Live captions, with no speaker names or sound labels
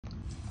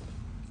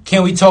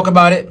Can we talk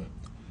about it?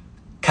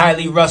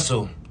 Caylee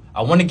Russell.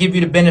 I want to give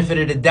you the benefit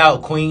of the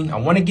doubt, Queen. I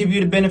want to give you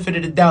the benefit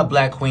of the doubt,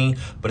 Black Queen.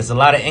 But there's a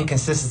lot of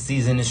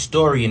inconsistencies in this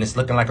story, and it's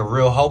looking like a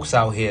real hoax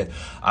out here.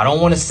 I don't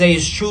want to say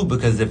it's true,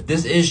 because if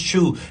this is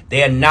true,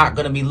 they are not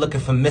going to be looking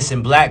for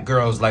missing black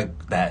girls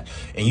like that.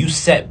 And you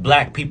set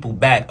black people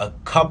back a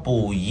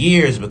couple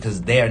years,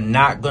 because they are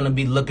not going to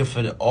be looking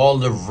for all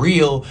the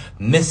real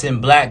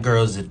missing black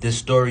girls if this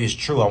story is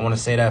true. I want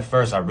to say that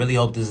first. I really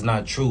hope this is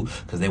not true,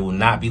 because they will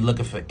not be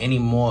looking for any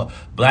more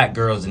black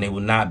girls, and they will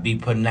not be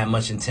putting that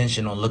much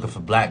intention on looking for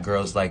black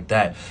girls like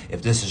that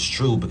if this is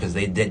true, because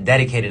they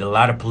dedicated a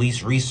lot of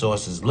police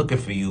resources looking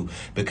for you,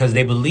 because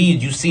they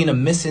believed you seen a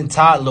missing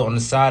toddler on the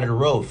side of the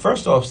road.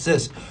 First off,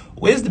 sis,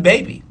 where's the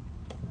baby?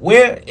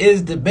 Where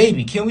is the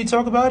baby? Can we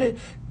talk about it?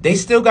 They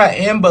still got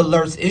Amber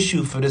Alerts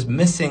issued for this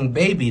missing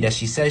baby that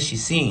she says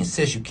she's seen.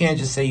 Sis, you can't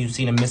just say you've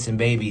seen a missing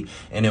baby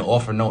and then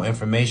offer no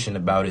information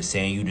about it,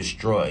 saying you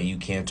destroyed. You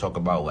can't talk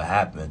about what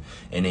happened,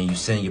 and then you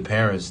send your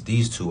parents,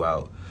 these two,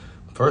 out.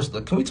 First,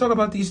 can we talk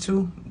about these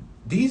two?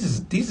 These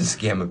are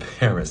scammer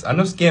parents. I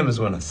know scammers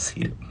when I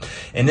see them.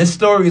 And this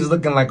story is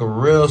looking like a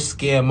real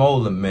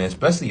scamola, man,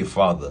 especially your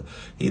father.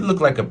 He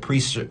looked like a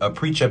preacher,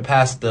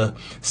 pastor,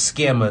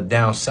 scammer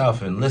down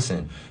south. And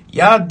listen,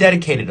 y'all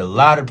dedicated a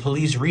lot of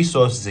police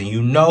resources, and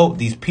you know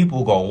these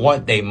people gonna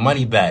want their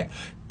money back.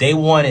 They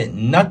wanted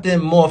nothing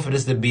more for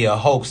this to be a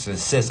hoax. And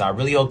sis, I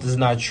really hope this is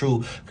not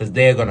true, because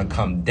they're going to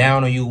come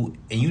down on you.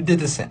 And you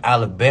did this in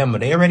Alabama.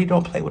 They already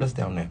don't play with us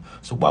down there.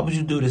 So why would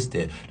you do this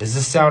there? This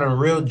is sounding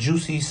real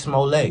Juicy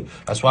Smollett.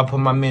 That's why I put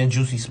my man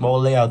Juicy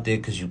Smollett out there,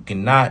 because you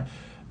cannot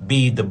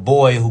be the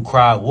boy who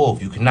cried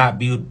wolf. You cannot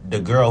be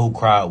the girl who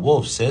cried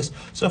wolf, sis.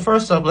 So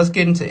first up, let's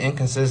get into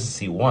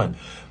inconsistency one.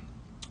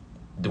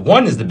 The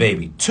one is the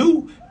baby.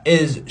 Two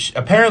is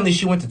apparently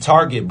she went to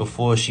Target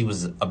before she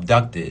was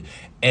abducted,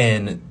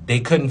 and they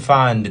couldn't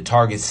find the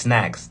Target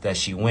snacks that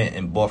she went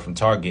and bought from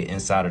Target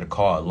inside of the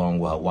car, along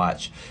with her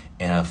watch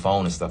and her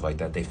phone and stuff like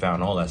that. They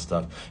found all that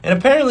stuff. And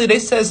apparently they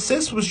said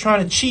sis was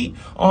trying to cheat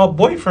on her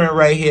boyfriend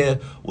right here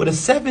with a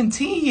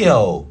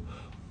 17-year-old.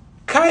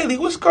 Caylee,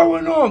 what's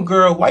going on,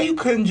 girl? Why you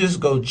couldn't just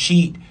go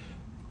cheat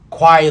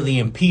quietly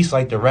in peace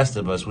like the rest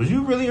of us? Was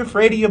you really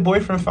afraid of your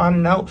boyfriend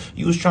finding out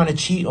you was trying to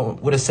cheat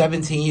with a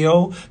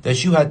 17-year-old,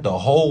 that you had the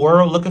whole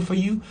world looking for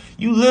you?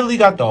 You literally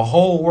got the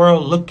whole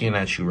world looking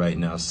at you right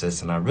now,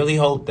 sis. And I really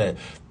hope that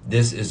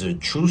this is a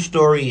true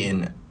story.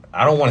 And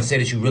I don't want to say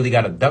that you really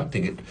got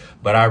abducted,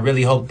 but I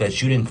really hope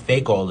that you didn't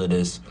fake all of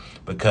this,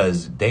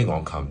 because they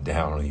gonna come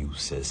down on you,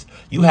 sis.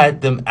 You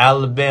had them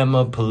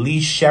Alabama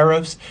police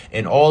sheriffs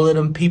and all of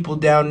them people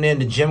down there in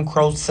the Jim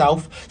Crow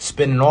South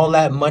spending all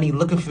that money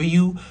looking for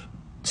you,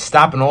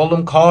 stopping all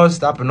them cars,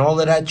 stopping all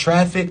of that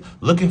traffic,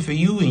 looking for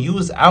you, and you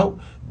was out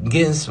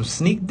getting some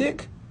sneak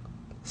dick?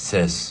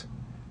 Sis,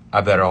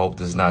 I better hope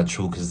this is not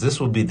true, because this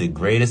would be the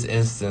greatest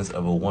instance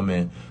of a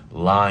woman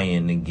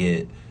lying to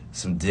get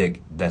some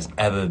dick that's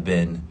ever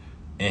been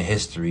in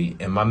history.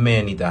 And my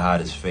man need to hide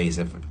his face.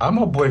 If I'm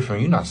her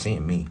boyfriend, you're not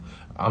seeing me.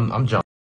 I'm jumping.